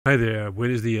Hi there,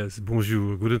 buenos dias,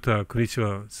 bonjour, guten Tag,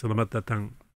 konnichiwa, selamat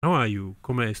datang. How are you?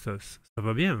 ¿Cómo estás? ¿Ça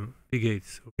va bien? Wie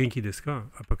geht's? Genki desu ka?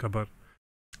 Apa kabar?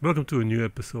 Welcome to a new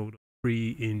episode of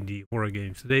Free Indie Horror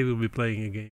Games. Today we'll be playing a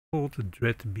game called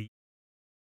Dread Beat.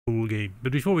 Cool game.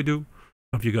 But before we do,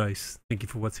 love you guys. Thank you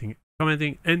for watching,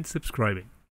 commenting, and subscribing.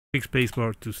 Click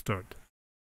spacebar to start.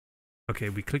 Okay,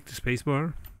 we click the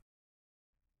spacebar.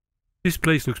 This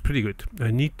place looks pretty good.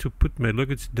 I need to put my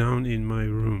luggage down in my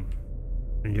room.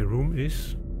 And your room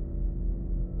is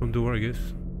on door, I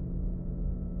guess.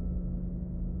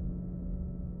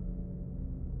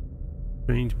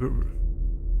 Strange bird.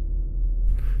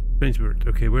 Strange bird.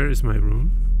 Okay, where is my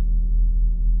room?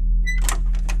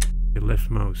 Your left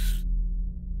mouse.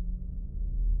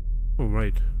 Oh,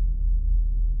 right.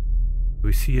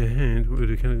 We see a hand.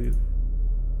 Okay,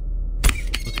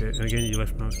 and again your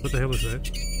left mouse. What the hell is that?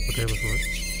 What the hell is what?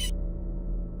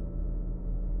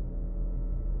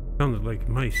 Sounded like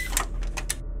mice.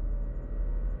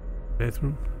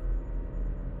 Bathroom.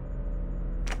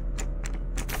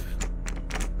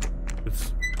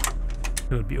 It's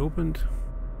gonna be opened.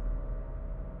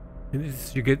 And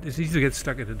it's easy to get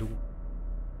stuck at the door.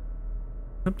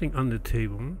 Something on the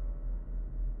table.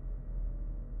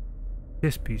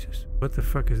 Chess pieces. What the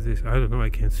fuck is this? I don't know,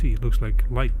 I can't see. It looks like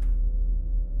light.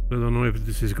 I don't know if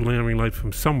this is glaring light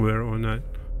from somewhere or not.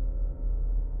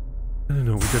 I don't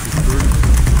know, we got this bird.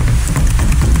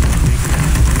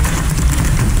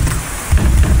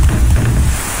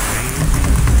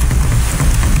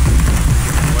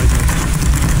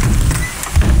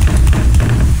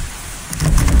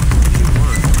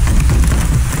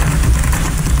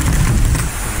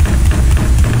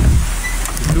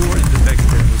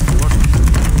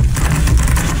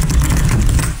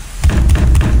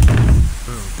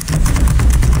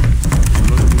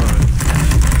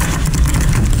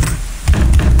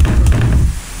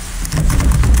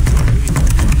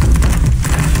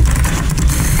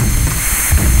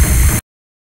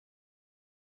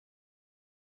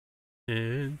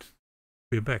 And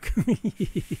we're back.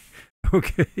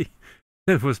 Okay,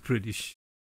 that was pretty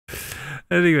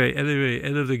anyway,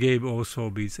 end of the game also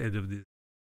means end of this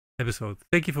episode.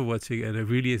 Thank you for watching, and I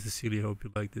really sincerely hope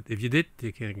you liked it. If you did,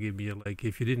 you can give me a like.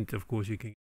 If you didn't, of course you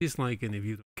can dislike, and if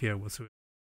you don't care whatsoever,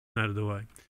 neither do I.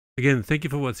 Again, thank you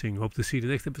for watching. Hope to see you in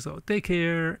the next episode. Take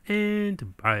care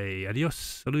and bye.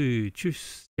 Adios. Salut.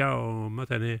 Tschüss. Ciao.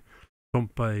 Matane.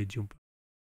 Kompai. Jumpa.